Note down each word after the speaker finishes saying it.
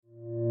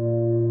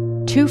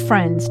Two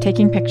friends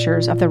taking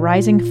pictures of the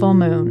rising full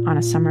moon on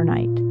a summer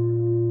night.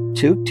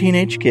 Two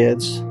teenage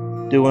kids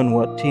doing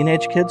what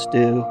teenage kids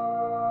do.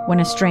 When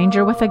a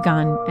stranger with a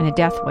gun and a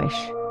death wish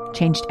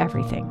changed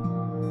everything.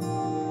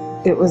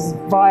 It was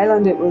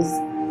violent, it was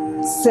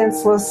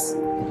senseless,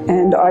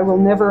 and I will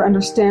never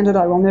understand it,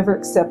 I will never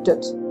accept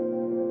it.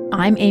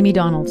 I'm Amy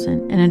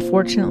Donaldson, and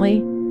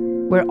unfortunately,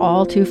 we're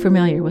all too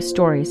familiar with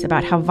stories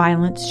about how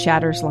violence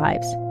shatters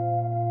lives.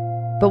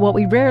 But what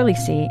we rarely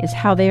see is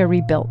how they are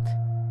rebuilt.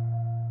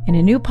 In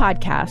a new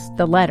podcast,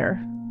 The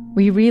Letter,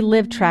 we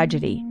relive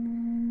tragedy,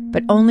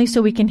 but only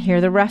so we can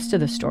hear the rest of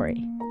the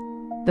story.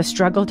 The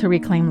struggle to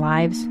reclaim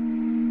lives,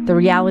 the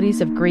realities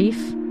of grief,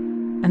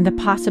 and the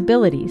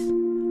possibilities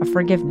of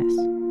forgiveness.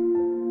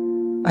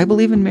 I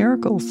believe in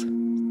miracles.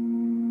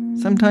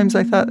 Sometimes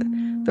I thought,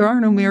 there are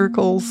no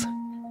miracles.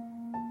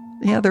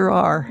 Yeah, there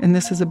are, and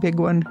this is a big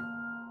one.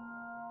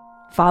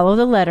 Follow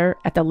The Letter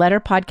at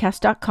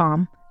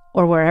theletterpodcast.com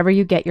or wherever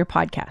you get your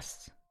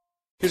podcasts.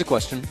 Here's a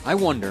question. I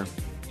wonder,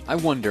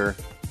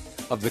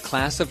 of the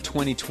class of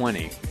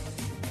 2020,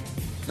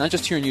 not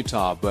just here in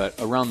Utah, but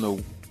around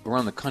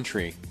the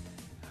country,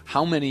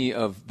 how many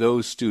of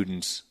those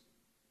students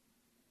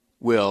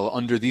will,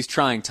 under these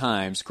trying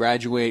times,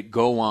 graduate,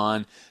 go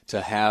on to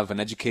have an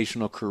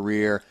educational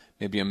career,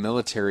 maybe a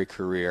military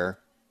career,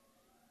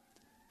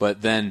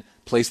 but then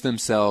place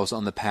themselves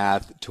on the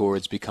path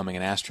towards becoming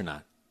an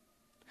astronaut?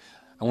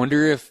 I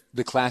wonder if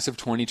the class of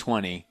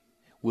 2020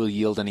 will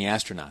yield any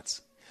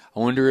astronauts. I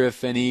wonder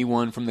if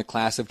anyone from the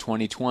class of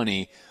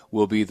 2020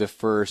 will be the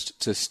first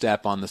to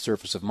step on the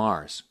surface of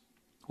Mars,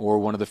 or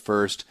one of the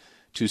first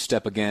to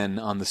step again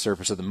on the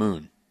surface of the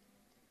moon.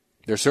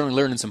 They're certainly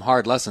learning some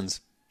hard lessons,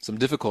 some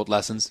difficult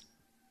lessons.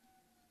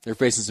 They're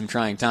facing some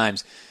trying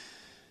times.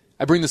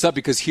 I bring this up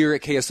because here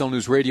at KSL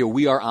News Radio,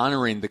 we are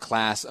honoring the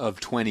class of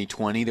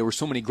 2020. There were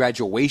so many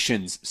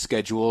graduations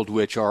scheduled,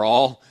 which are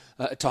all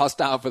tossed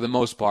out for the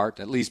most part,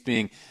 at least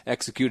being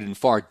executed in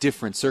far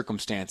different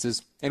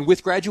circumstances. And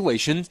with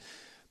graduation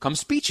come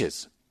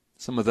speeches.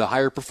 Some of the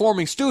higher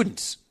performing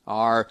students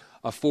are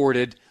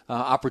afforded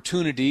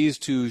opportunities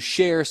to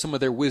share some of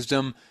their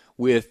wisdom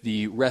with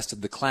the rest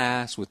of the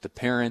class, with the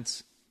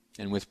parents,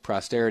 and with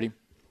posterity.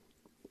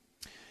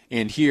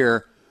 And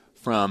here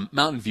from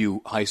Mountain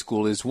View High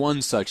School is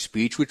one such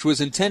speech, which was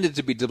intended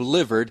to be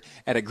delivered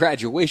at a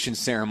graduation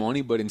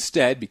ceremony, but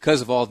instead,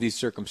 because of all these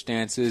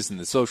circumstances and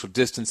the social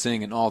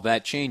distancing and all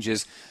that,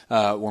 changes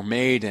were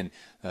made, and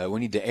we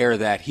need to air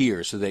that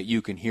here so that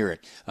you can hear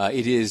it.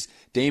 It is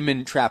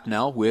Damon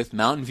Trapnell with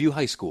Mountain View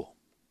High School.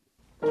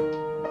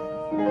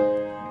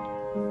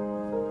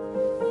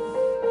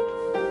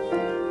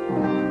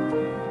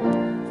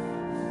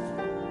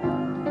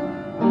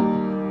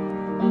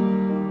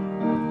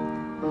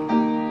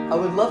 I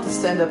would love to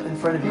stand up in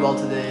front of you all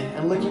today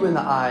and look you in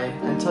the eye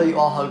and tell you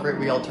all how great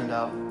we all turned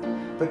out.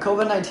 But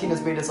COVID-19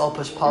 has made us all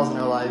push pause in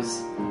our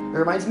lives. It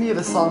reminds me of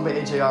a song by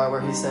AJR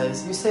where he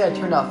says, "You say I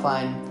turned out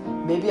fine,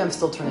 maybe I'm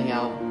still turning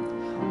out."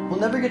 We'll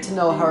never get to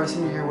know how our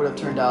senior year would have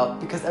turned out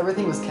because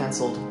everything was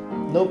canceled.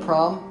 No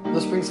prom, no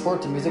spring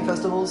sports and music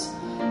festivals.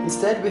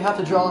 Instead, we have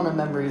to draw on our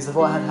memories of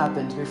what had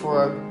happened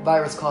before a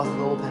virus caused a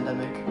global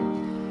pandemic.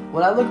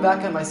 When I look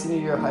back at my senior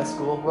year of high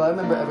school, will I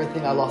remember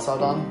everything I lost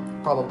out on?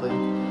 Probably.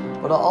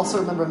 But I'll also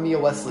remember Mia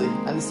Wesley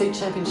and the state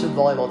championship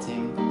volleyball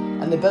team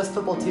and the best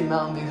football team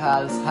Mountain View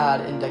has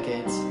had in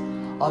decades.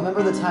 I'll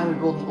remember the time we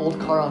rolled an old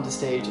car onto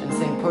stage and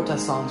sang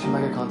protest songs from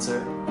a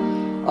concert.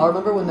 I'll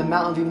remember when the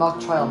Mountain View mock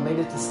trial made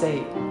it to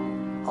state.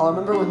 I'll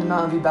remember when the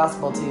Mountain View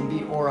basketball team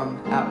beat Orem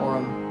at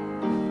Orem.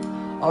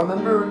 I'll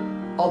remember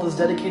all those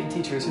dedicated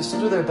teachers who stood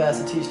to their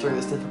best to teach during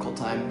this difficult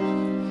time.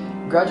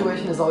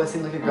 Graduation has always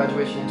seemed like a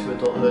graduation into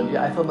adulthood,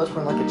 yet I feel much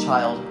more like a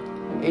child.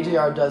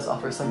 AJR does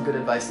offer some good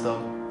advice though.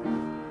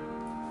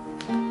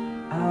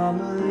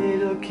 I'm a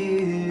little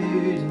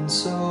kid and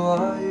so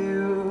are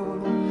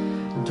you.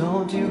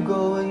 Don't you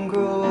go and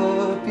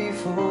grow up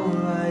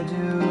before I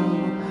do.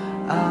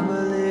 I'm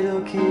a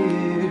little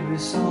kid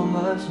with so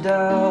much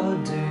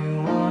doubt. Do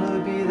you wanna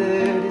be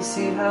there to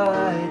see how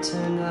I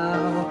turn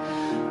out?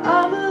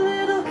 I'm a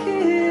little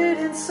kid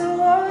and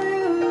so are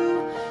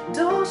you.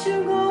 Don't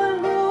you go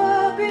and grow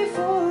up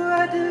before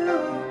I do.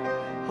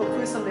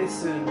 Hopefully someday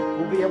soon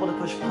we'll be able to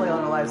push play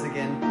on our lives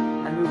again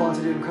and move on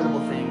to do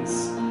incredible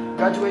things.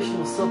 Graduation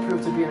will still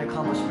prove to be an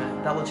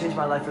accomplishment that will change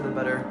my life for the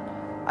better.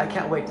 I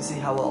can't wait to see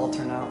how it'll all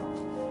turn out.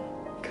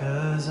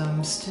 'Cause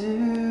I'm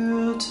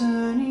still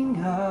turning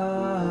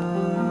out.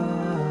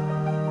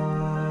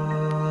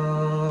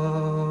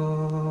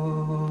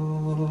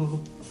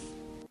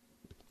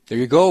 There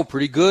you go.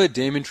 Pretty good.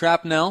 Damon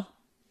Trapnell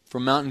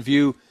from Mountain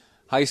View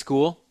High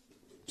School.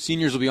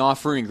 Seniors will be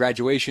offering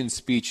graduation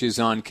speeches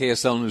on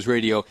KSL News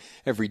Radio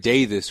every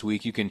day this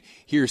week. You can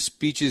hear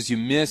speeches you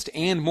missed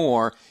and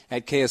more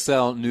at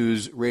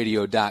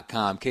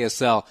kslnewsradio.com.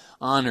 KSL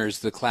honors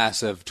the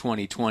class of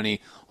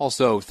 2020.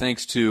 Also,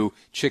 thanks to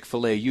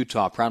Chick-fil-A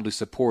Utah, proudly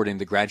supporting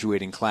the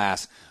graduating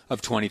class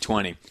of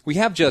 2020. We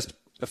have just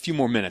a few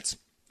more minutes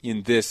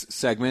in this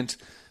segment.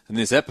 in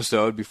this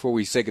episode before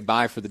we say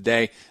goodbye for the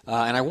day.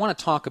 And I want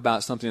to talk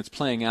about something that's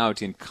playing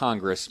out in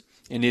Congress,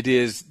 and it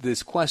is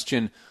this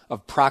question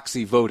of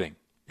proxy voting.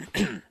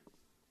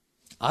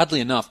 Oddly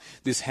enough,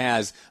 this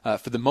has,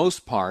 for the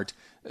most part,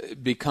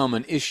 become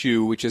an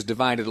issue which is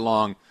divided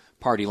along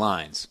party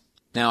lines.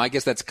 Now, I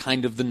guess that's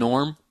kind of the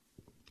norm.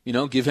 You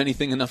know, give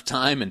anything enough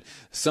time and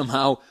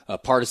somehow a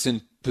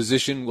partisan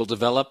position will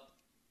develop.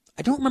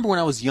 I don't remember when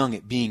I was young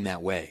it being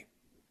that way.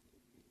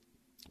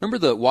 Remember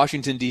the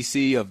Washington,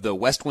 D.C. of the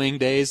West Wing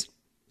days?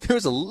 There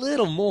was a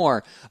little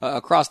more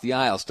across the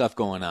aisle stuff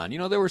going on. You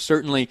know, there were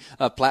certainly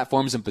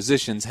platforms and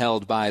positions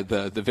held by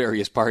the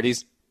various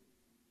parties,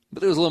 but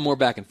there was a little more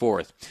back and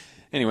forth.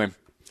 Anyway,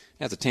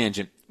 that's a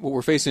tangent. What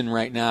we're facing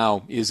right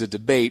now is a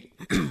debate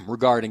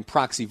regarding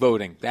proxy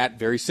voting. That,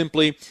 very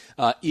simply,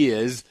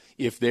 is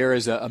if there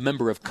is a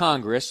member of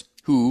Congress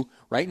who,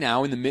 right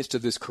now, in the midst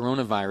of this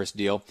coronavirus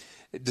deal,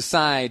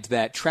 decides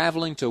that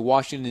traveling to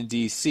Washington,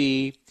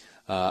 D.C.,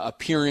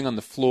 appearing on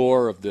the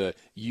floor of the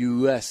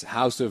U.S.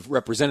 House of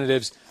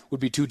Representatives would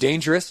be too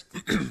dangerous,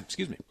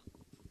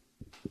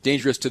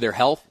 dangerous to their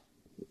health,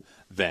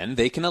 then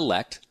they can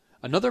elect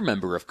another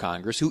member of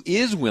Congress who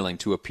is willing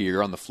to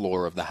appear on the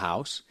floor of the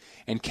House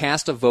and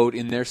cast a vote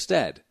in their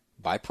stead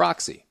by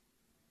proxy.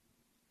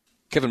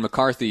 Kevin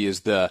McCarthy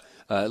is the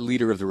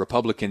leader of the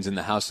Republicans in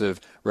the House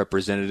of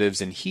Representatives,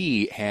 and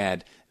he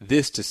had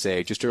this to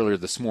say just earlier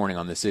this morning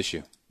on this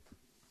issue.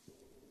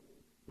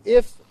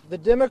 If the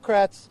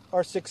Democrats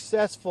are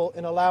successful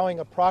in allowing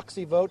a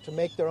proxy vote to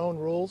make their own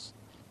rules,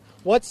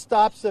 what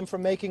stops them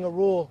from making a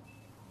rule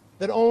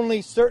that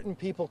only certain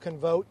people can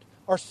vote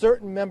or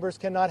certain members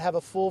cannot have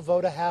a full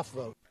vote, a half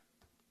vote?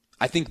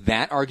 I think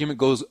that argument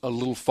goes a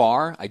little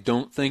far. I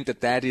don't think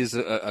that is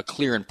a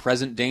clear and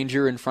present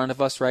danger in front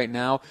of us right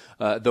now,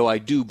 though I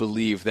do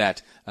believe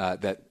that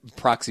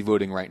proxy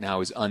voting right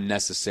now is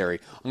unnecessary.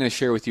 I'm going to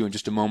share with you in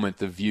just a moment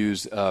the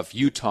views of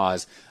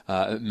Utah's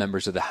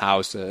members of the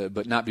House,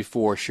 but not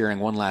before sharing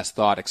one last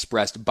thought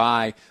expressed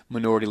by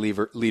Minority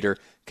Leader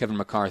Kevin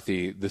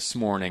McCarthy this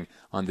morning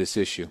on this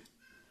issue.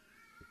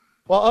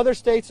 While other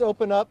states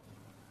open up,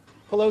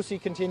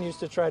 Pelosi continues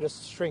to try to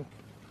shrink.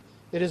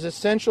 It is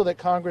essential that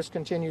Congress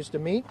continues to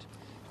meet,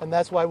 and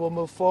that's why we'll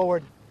move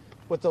forward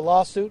with the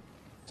lawsuit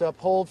to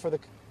uphold for the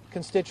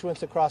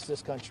constituents across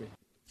this country.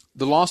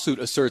 The lawsuit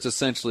asserts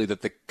essentially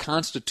that the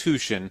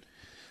Constitution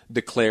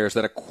declares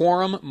that a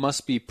quorum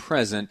must be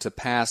present to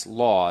pass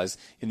laws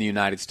in the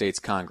United States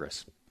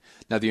Congress.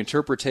 Now, the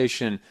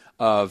interpretation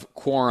of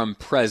quorum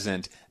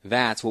present,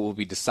 that's what will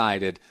be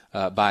decided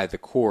by the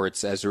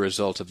courts as a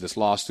result of this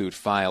lawsuit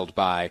filed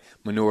by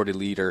Minority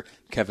Leader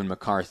Kevin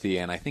McCarthy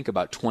and I think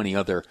about 20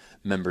 other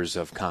members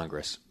of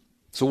Congress.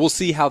 So we'll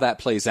see how that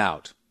plays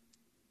out.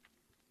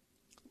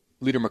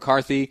 Leader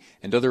McCarthy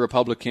and other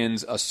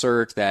Republicans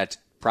assert that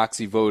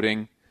proxy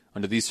voting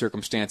under these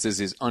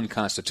circumstances is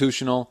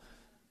unconstitutional.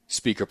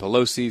 Speaker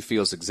Pelosi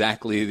feels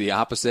exactly the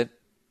opposite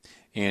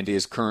and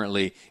is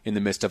currently in the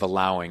midst of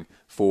allowing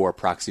for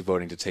proxy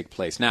voting to take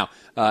place. Now,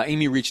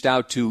 Amy reached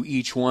out to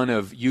each one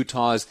of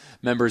Utah's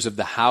members of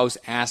the House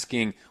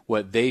asking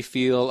what they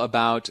feel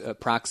about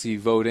proxy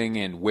voting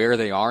and where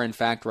they are, in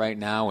fact, right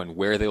now and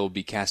where they will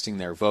be casting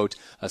their vote.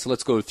 So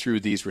let's go through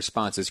these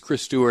responses.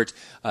 Chris Stewart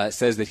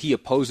says that he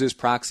opposes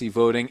proxy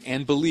voting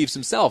and believes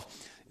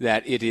himself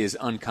that it is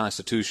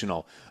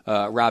unconstitutional.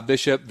 Rob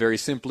Bishop, very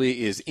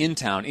simply, is in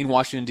town in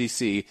Washington,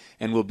 D.C.,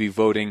 and will be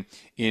voting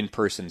in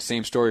person.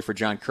 Same story for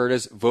John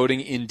Curtis,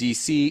 voting in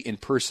D.C. in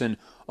person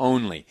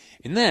only.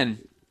 And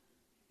then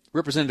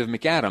Representative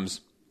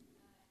McAdams,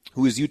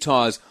 who is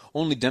Utah's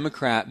only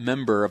Democrat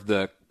member of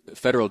the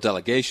federal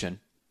delegation,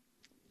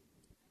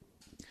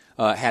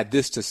 had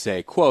this to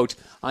say, quote,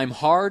 "I'm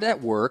hard at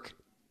work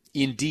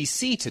in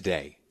D.C.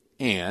 today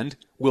and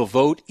will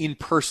vote in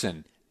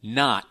person,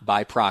 not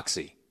by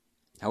proxy."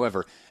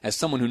 However, as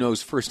someone who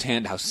knows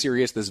firsthand how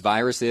serious this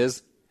virus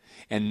is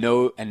and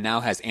now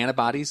has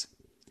antibodies,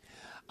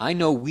 I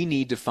know we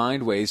need to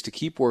find ways to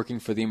keep working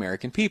for the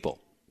American people.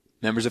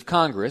 Members of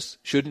Congress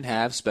shouldn't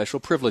have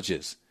special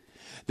privileges.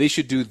 They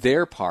should do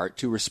their part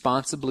to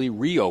responsibly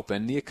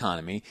reopen the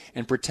economy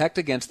and protect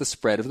against the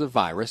spread of the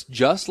virus,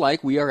 just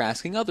like we are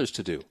asking others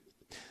to do.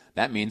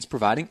 That means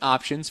providing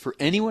options for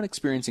anyone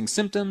experiencing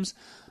symptoms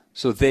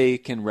so they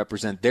can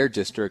represent their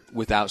district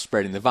without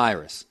spreading the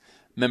virus.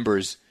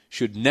 Members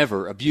should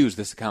never abuse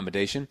this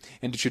accommodation,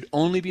 and it should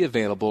only be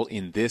available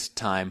in this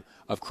time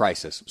of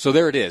crisis. So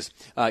there it is.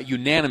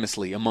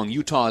 Unanimously among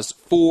Utah's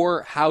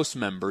 4 House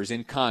members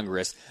in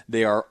Congress,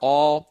 they are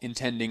all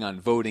intending on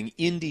voting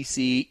in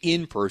D.C.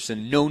 in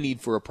person, no need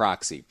for a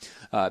proxy.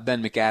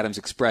 Ben McAdams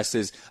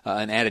expresses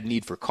an added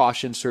need for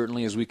caution,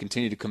 certainly, as we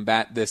continue to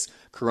combat this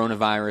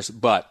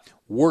coronavirus, but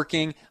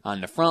working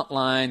on the front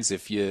lines,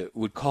 if you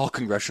would call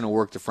congressional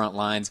work the front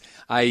lines,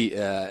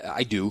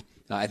 I do.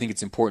 I think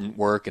it's important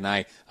work, and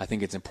I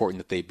think it's important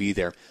that they be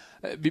there.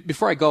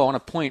 Before I go, I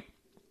want to point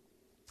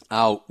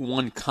out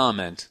one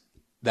comment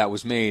that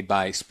was made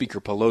by Speaker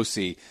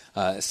Pelosi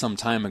some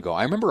time ago.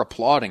 I remember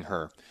applauding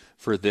her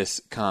for this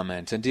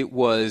comment, and it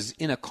was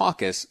in a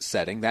caucus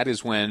setting. That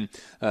is when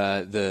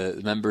the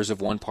members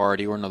of one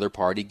party or another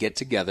party get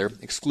together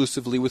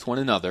exclusively with one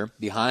another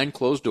behind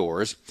closed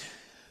doors.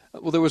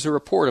 Well, there was a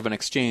report of an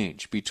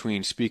exchange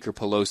between Speaker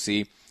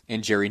Pelosi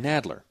and Jerry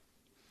Nadler.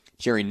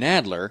 Jerry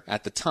Nadler,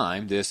 at the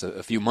time, this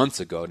a few months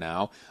ago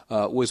now,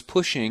 was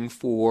pushing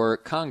for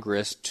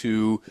Congress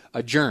to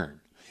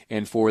adjourn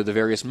and for the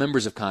various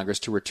members of Congress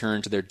to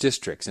return to their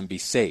districts and be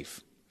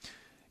safe.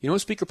 You know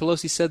what Speaker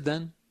Pelosi said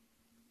then?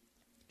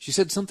 She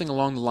said something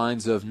along the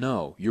lines of,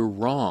 "No, you're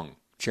wrong,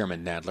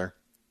 Chairman Nadler.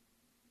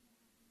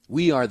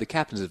 We are the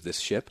captains of this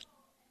ship,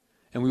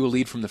 and we will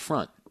lead from the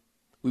front.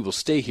 We will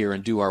stay here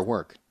and do our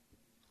work."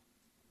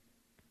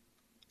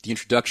 The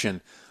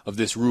introduction of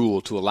this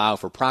rule to allow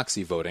for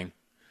proxy voting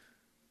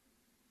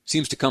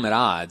seems to come at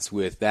odds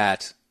with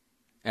that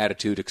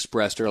attitude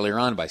expressed earlier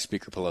on by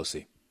Speaker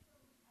Pelosi.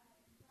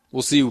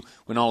 We'll see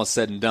when all is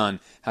said and done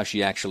how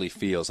she actually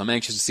feels. I'm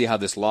anxious to see how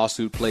this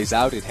lawsuit plays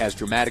out. It has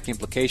dramatic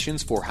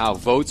implications for how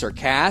votes are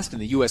cast in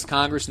the U.S.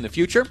 Congress in the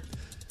future.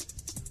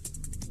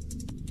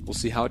 We'll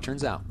see how it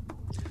turns out.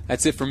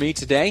 That's it for me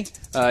today.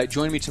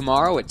 Join me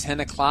tomorrow at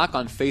 10 o'clock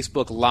on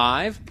Facebook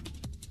Live,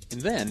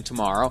 and then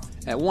tomorrow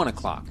at 1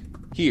 o'clock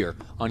here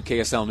on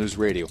KSL News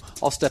Radio.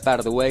 I'll step out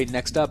of the way.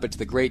 Next up, it's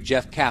the great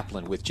Jeff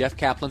Kaplan with Jeff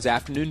Kaplan's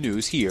Afternoon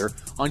News here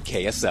on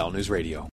KSL News Radio.